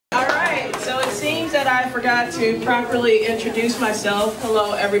seems that I forgot to properly introduce myself.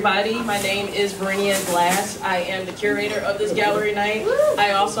 Hello, everybody. My name is Verinia. I am the curator of this gallery night.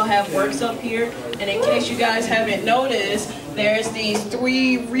 I also have works up here, and in case you guys haven't noticed, there's these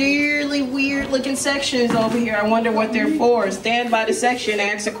 3 really weird-looking sections over here. I wonder what they're for. Stand by the section,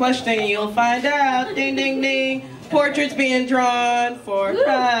 ask a question, and you'll find out. Ding, ding, ding. Portraits being drawn for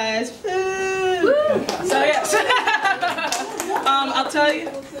prize. So yes. I'll tell you.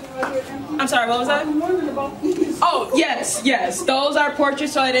 I'm sorry, what was that? Oh, yes, yes. Those are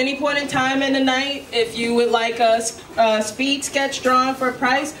portraits, so at any point in time in the night, if you would like a speed sketch drawn for a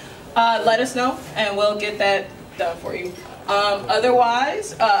price, let us know, and we'll get that done for you.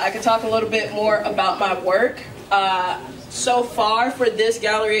 Otherwise, I can talk a little bit more about my work. So far for this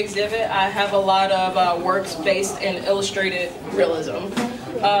gallery exhibit, I have a lot of works based in illustrated realism.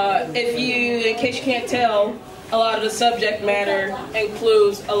 In case you can't tell, a lot of the subject matter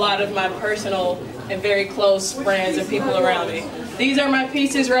includes a lot of my personal and very close friends and people around me. These are my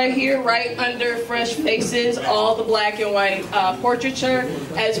pieces right here, right under Fresh Faces, all the black and white portraiture,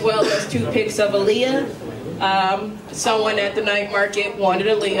 as well as 2 pics of Aaliyah. Someone at the night market wanted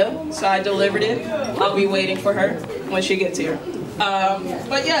Aaliyah, so I delivered it. I'll be waiting for her when she gets here.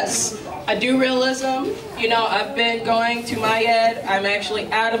 But yes, I do realism. You know, I've been going to my ed. I'm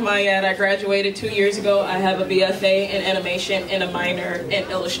actually out of my ed. I graduated 2 years ago. I have a BFA in animation and a minor in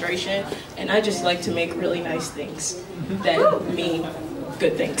illustration. And I just like to make really nice things that mean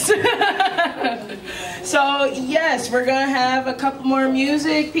good things. So yes, we're gonna have a couple more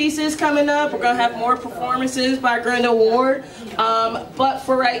music pieces coming up. We're gonna have more performances by Grenda Ward. But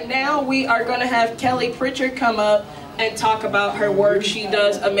for right now, we are gonna have Kelly Pritchard come up and talk about her work. She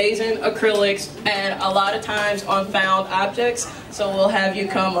does amazing acrylics and a lot of times on found objects. So we'll have you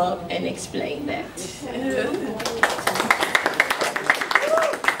come up and explain that.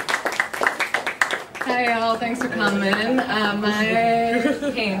 Hi all, thanks for coming. My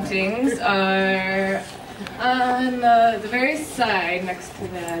paintings are on the very side next to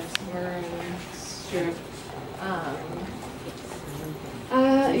that maroon strip.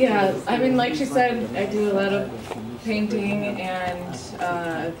 Yeah, I mean, like she said, I do a lot of painting and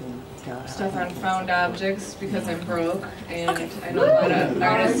stuff on found objects because I'm broke, and I know a lot of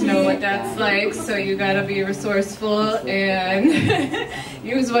artists know what that's like, so you gotta be resourceful and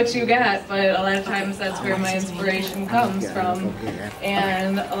use what you got, but a lot of times that's where my inspiration comes from,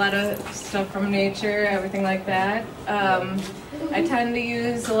 and a lot of stuff from nature, everything like that. I tend to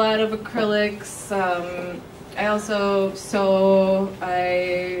use a lot of acrylics. I also sew.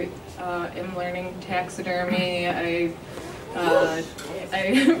 I am learning taxidermy. I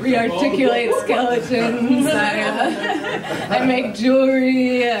re-articulate skeletons. I make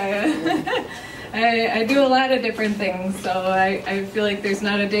jewelry. I do a lot of different things. So I feel like there's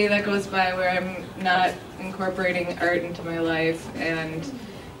not a day that goes by where I'm not incorporating art into my life. And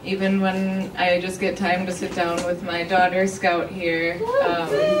even when I just get time to sit down with my daughter Scout here,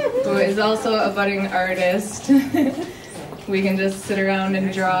 who is also a budding artist, we can just sit around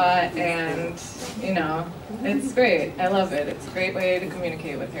and draw, and you know, it's great. I love it. It's a great way to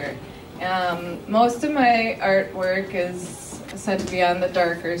communicate with her. Most of my artwork is said to be on the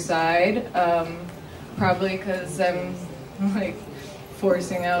darker side, probably because I'm like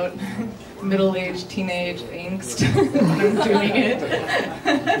forcing out middle-aged teenage angst when I'm doing it.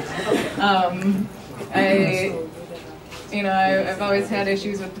 I've always had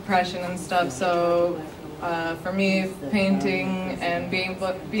issues with depression and stuff, so for me, painting and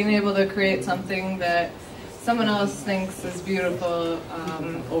being able to create something that someone else thinks is beautiful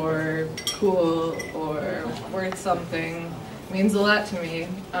or cool or worth something means a lot to me.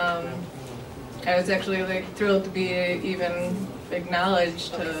 I was actually thrilled to be even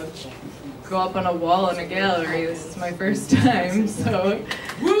acknowledged to go up on a wall in a gallery. This is my first time, so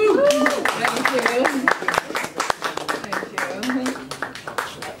woo! Thank you. Thank you.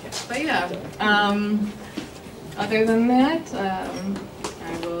 But yeah, other than that,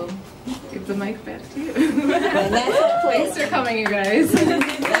 I will give the mic back to you. Thanks for coming, you guys.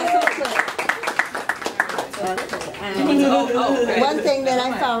 One thing that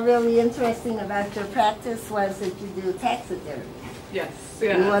I found really interesting about your practice was that you do taxidermy. Yes.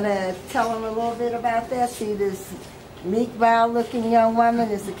 Yeah. You want to tell them a little bit about that? See, this meek, mild-looking young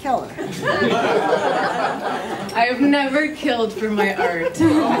woman is a killer. I have never killed for my art.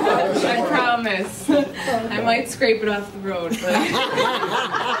 I promise. I might scrape it off the road, but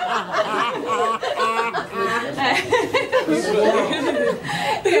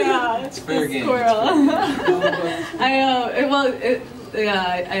yeah, it's fair game. Squirrel.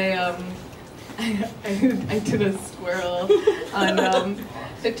 I did a squirrel on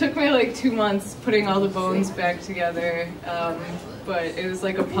It took me like 2 months putting all the bones back together, but it was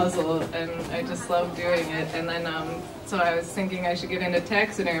like a puzzle, and I just loved doing it. And then, so I was thinking I should get into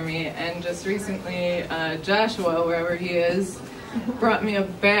taxidermy, and just recently, Joshua, wherever he is, brought me a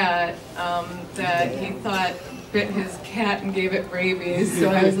bat that he thought bit his cat and gave it rabies. So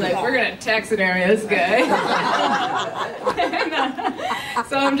I was like, we're gonna taxidermy this guy. And,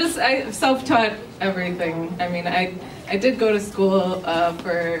 so I self-taught everything. I mean, I did go to school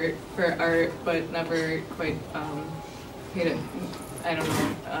for art, but never quite paid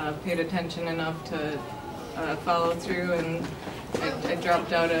attention enough to follow through, and I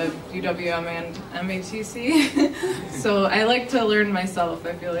dropped out of UWM and MATC. So I like to learn myself.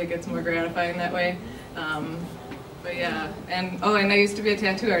 I feel like it's more gratifying that way. But yeah, and I used to be a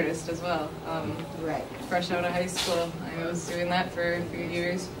tattoo artist as well. Right. Fresh out of high school, I was doing that for a few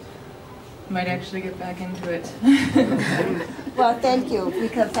years. Might actually get back into it. Well, thank you,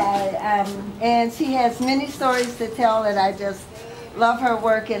 because and she has many stories to tell, and I just love her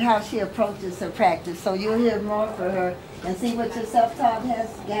work and how she approaches her practice. So you'll hear more from her and see what your self-taught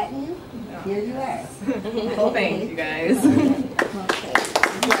has gotten you. Yeah. Here you are. Well, thank you guys.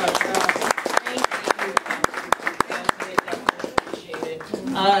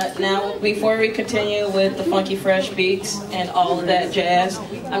 Now, before we continue with the funky fresh beats and all of that jazz,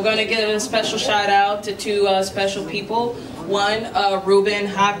 I'm going to give a special shout out to two special people. One, Ruben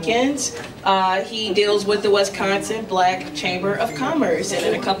Hopkins. He deals with the Wisconsin Black Chamber of Commerce, and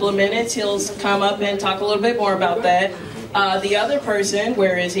in a couple of minutes he'll come up and talk a little bit more about that. The other person,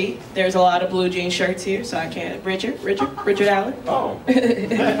 where is he? There's a lot of blue jean shirts here, so I can't. Richard Allen. Oh.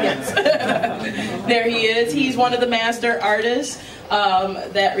 Yes. There he is. He's one of the master artists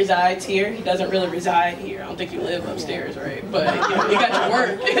that resides here. He doesn't really reside here. I don't think you live upstairs, right? But you got your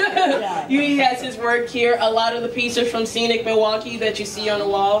work. He has his work here. A lot of the pieces from Scenic Milwaukee that you see on the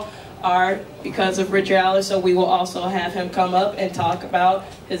wall are because of Richard Allen, so we will also have him come up and talk about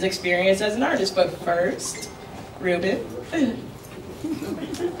his experience as an artist. But first, Ruben.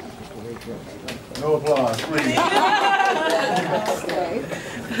 No applause, please.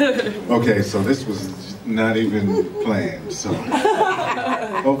 Okay, so this was not even planned, so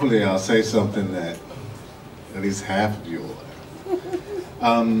hopefully I'll say something that at least half of you will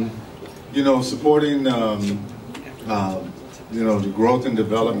like. You know, supporting the growth and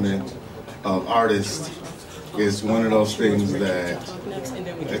development of artists is one of those things that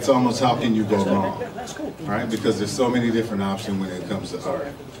it's almost how can you go wrong, right? Because there's so many different options when it comes to art.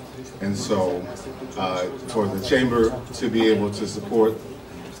 And so for the Chamber to be able to support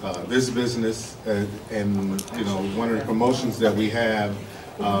this business and you know, one of the promotions that we have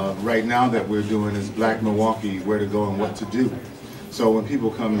right now that we're doing is Black Milwaukee, where to go and what to do. So when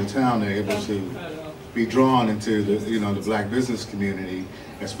people come to town, they're able to be drawn into the, you know, the black business community,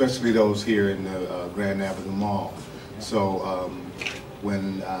 especially those here in the Grand Avenue Mall. So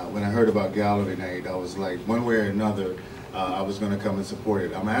when I heard about Gallery Night, I was like, one way or another, I was going to come and support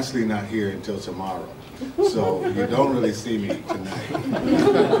it. I'm actually not here until tomorrow, so you don't really see me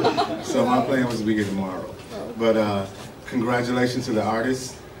tonight. So my plan was to be here tomorrow. But congratulations to the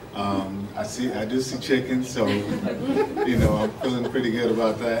artists. I do see chickens, so you know I'm feeling pretty good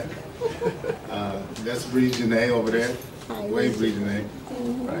about that. That's Bree Janae over there. Wave Bree Janae.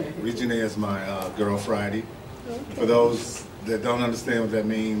 Right. Bree Janae is my girl Friday. For those that don't understand what that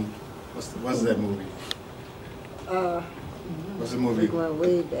means, what's that movie? What's the movie? Going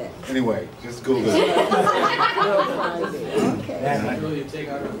way back. Anyway, just Google it. Okay.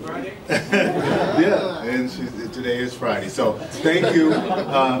 Yeah, and today is Friday. So thank you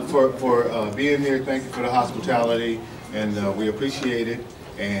for being here. Thank you for the hospitality, and we appreciate it.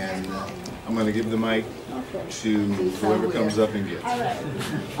 And I'm going to give the mic to whoever comes up and gets. All right.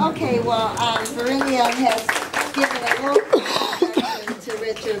 Okay, well, Verinia has given a little introduction to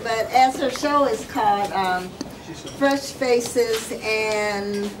Richard, but as her show is called Fresh Faces,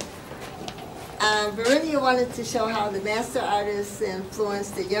 and Verinia wanted to show how the master artists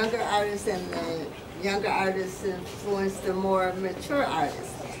influenced the younger artists, and the younger artists influenced the more mature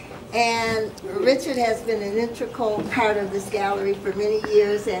artists. And Richard has been an integral part of this gallery for many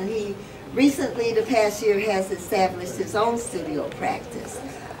years, and he recently, the past year, has established his own studio practice.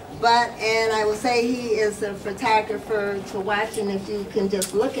 And I will say he is a photographer to watch, and if you can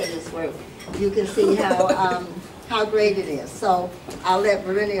just look at his work, you can see how great it is. So I'll let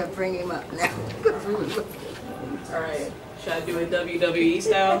Verinia bring him up now. All right. Should I do a WWE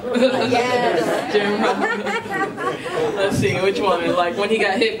style? Yeah. Jim Ross. Let's see, which one? Like when he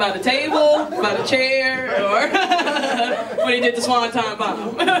got hit by the table, by the chair, or when he did the swanton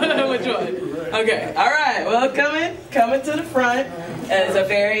bomb? Which one? Okay. All right. Well, coming to the front. is a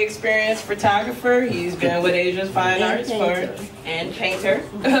very experienced photographer. He's been with Asia's Fine Arts and painter.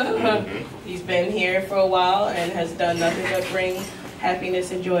 He's been here for a while and has done nothing but bring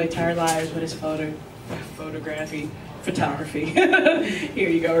happiness and joy to our lives with his photography. Here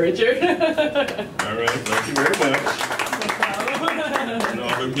you go, Richard. All right, thank you very much. You know,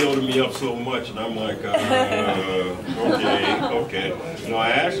 they're building me up so much, and I'm like, okay. No,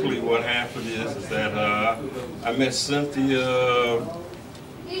 actually, what happened is that I met Cynthia,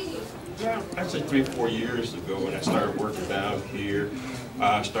 I'd say 3 or 4 years ago when I started working down here.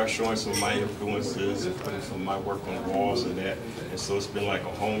 I started showing some of my influences and putting some of my work on the walls and that, and so it's been like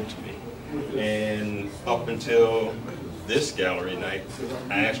a home to me. And up until this gallery night,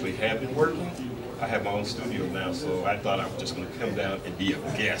 I actually have been working. I have my own studio now, so I thought I was just going to come down and be a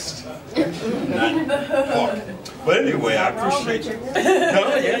guest, not talk. But anyway, I appreciate you.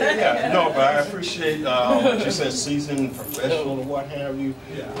 No, but I appreciate what you said, seasoned professional or what have you.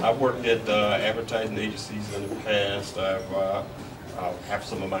 I've worked at advertising agencies in the past. I have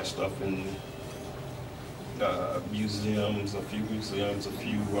some of my stuff in museums, a few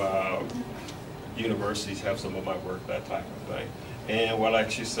universities have some of my work, that type of thing. And well,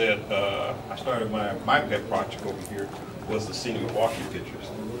 like she said, I started my pet project over here was the Scene Milwaukee pictures.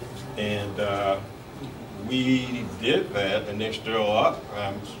 And we did that, and they're still up.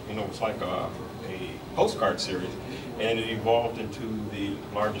 You know, it's like a postcard series, and it evolved into the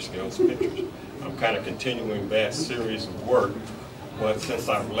larger scale pictures. I'm kind of continuing that series of work, but since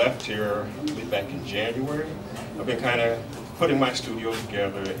I've left here, back in January, I've been kind of putting my studio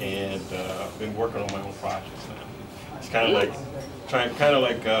together and been working on my own projects now. It's kind of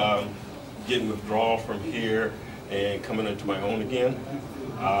like getting withdrawal from here and coming into my own again.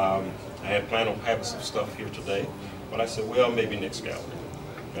 I had planned on having some stuff here today, but I said, well, maybe next gallery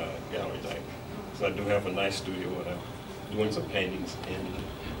night. So I do have a nice studio and I'm doing some paintings, and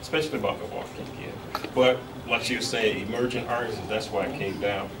especially about Milwaukee again. But like she was saying, emerging artists, that's why I came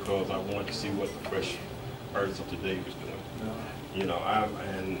down, because I wanted to see what the fresh artists of today was doing. You know,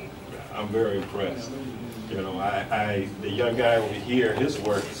 I'm very impressed. You know, the young guy over here, his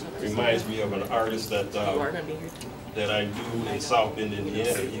work reminds me of an artist that I knew in South Bend,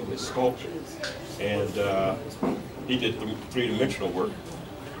 Indiana. He was a sculptor, and he did three-dimensional work,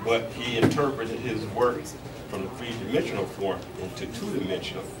 but he interpreted his work from the three-dimensional form into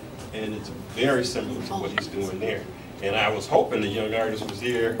two-dimensional, and it's very similar to what he's doing there. And I was hoping the young artist was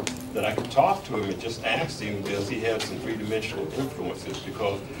here that I could talk to him and just ask him, because he has some three-dimensional influences.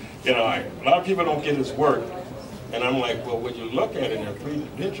 Because, you know, a lot of people don't get his work, and I'm like, well, when you look at it in a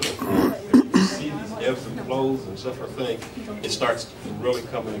three-dimensional form, and you see these ebbs and flows and stuff, it starts really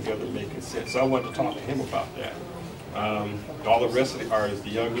coming together and making sense. So I wanted to talk to him about that. All the rest of the artists, the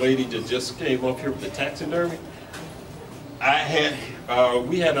young lady that just came up here with the taxidermy,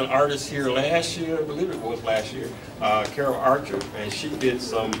 we had an artist here last year, I believe it was last year, Carol Archer, and she did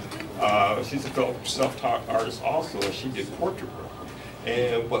some, she's a self-taught artist also, and she did portrait work.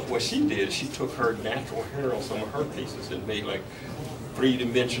 And what she did, she took her natural hair on some of her pieces and made like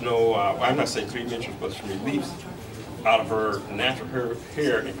three-dimensional, I'm not saying three-dimensional, but some reliefs out of her natural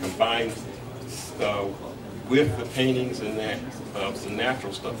hair and combined with the paintings and that, some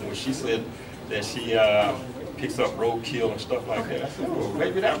natural stuff. And when she said that she picks up roadkill and stuff like that, I said, well,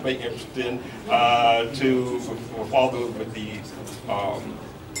 maybe that would be interesting with the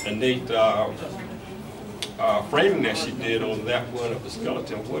innate framing that she did on that one of the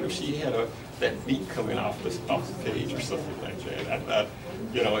skeleton. What if she had that beat coming off the page or something like that? I thought,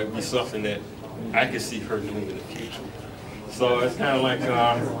 you know, it'd be something that I could see her doing in the future. So it's kind of like,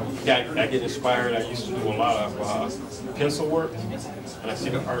 I get inspired. I used to do a lot of pencil work, and I see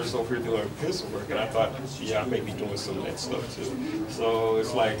the artists over here doing pencil work, and I thought, yeah, I may be doing some of that stuff too. So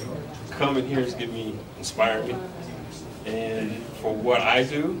it's like, coming here is inspire me. And for what I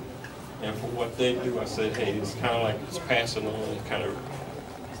do, and for what they do, I said, hey, it's kind of like it's passing on and kind of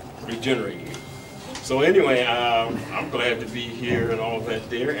regenerating you. So anyway, I'm glad to be here and all of that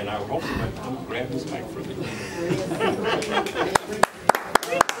there, and I hope somebody come grab this mic for me.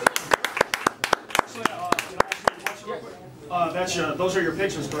 Those are your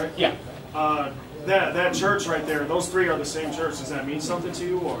pictures, correct? Yeah. That church right there, those three are the same church. Does that mean something to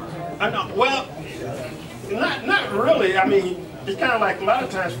you, or? Well, not really. I mean, it's kind of like a lot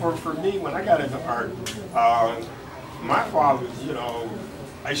of times for me when I got into art, my father, you know,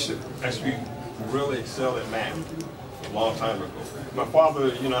 I should be really excelled at math a long time ago. My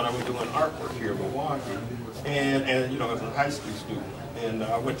father, you know, and I was doing artwork here in Milwaukee, and you know, as a high school student, and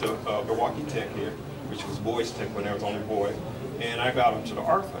I went to Milwaukee Tech here, which was boys' tech when I was only boy, and I got into the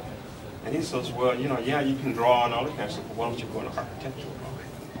art thing. And he says, well, you know, yeah, you can draw and all that kind of stuff, but why don't you go into architecture?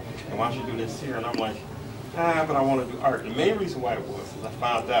 And why don't you do this here? And I'm like, but I want to do art. And the main reason why it was is I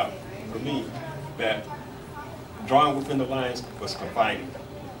found out, for me, that drawing within the lines was confining.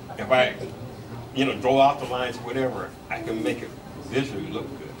 If I, you know, draw out the lines, whatever, I can make it visually look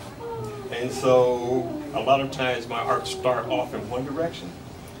good. And so a lot of times my art start off in one direction,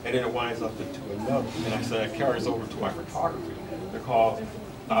 and then it winds up into another. And I said it carries over to my photography, because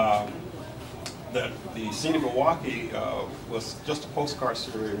the Scene of Milwaukee was just a postcard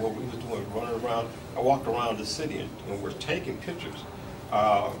series. What we were doing, running around, I walked around the city and we're taking pictures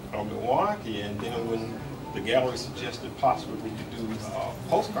of Milwaukee. And then when the gallery suggested possibly we could do a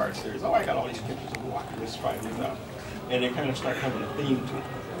postcard series, oh, I got all these pictures of Milwaukee, let's try these out. And it kind of started having a theme to it.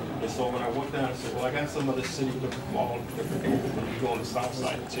 And so when I walked down, I said, well, I got some of the city different malls, different areas. When you go on the south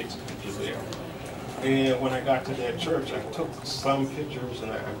side and take some pictures there. And when I got to that church, I took some pictures,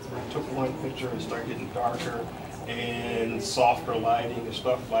 and I took one picture and started getting darker and softer lighting and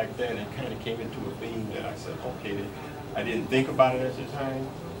stuff like that, and it kind of came into a theme that I said, okay, then. I didn't think about it at the time,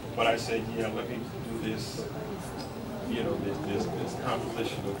 but I said, yeah, let me do this, you know, this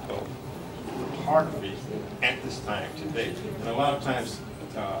composition of photography at this time today. And a lot of times,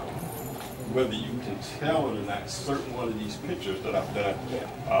 whether you can tell it or not, certain one of these pictures that I've done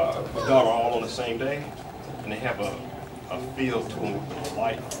are all on the same day, and they have a feel to them with the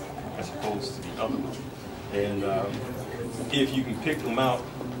light as opposed to the other one. And if you can pick them out,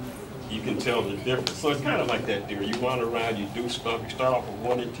 you can tell the difference. So it's kind of like that deer. You wander around, you do stuff, you start off with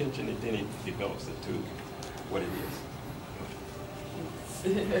one intention, and then it develops into what it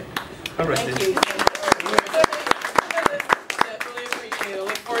is. All right. Thank you. Definitely appreciate it.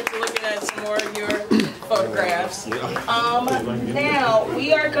 Look forward to looking at some more of your photographs. Now,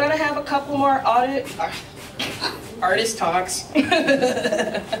 we are going to have a couple more artist talks.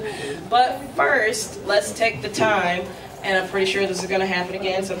 But first, let's take the time, and I'm pretty sure this is going to happen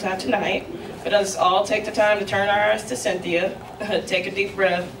again sometime tonight, but let's all take the time to turn our eyes to Cynthia, take a deep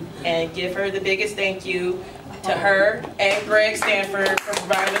breath, and give her the biggest thank you to her and Greg Stanford for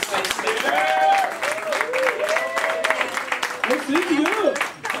providing us with this. Let's see you.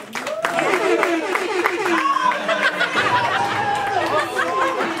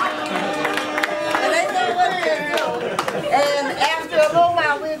 And after a little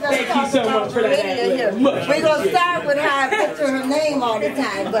while, we're going to talk about Verinia here. We're going to start with how I picture her name all the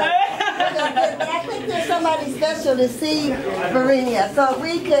time, but I think there's somebody special to see Verinia. So if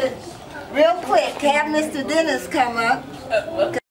we could, real quick, have Mr. Dennis come up.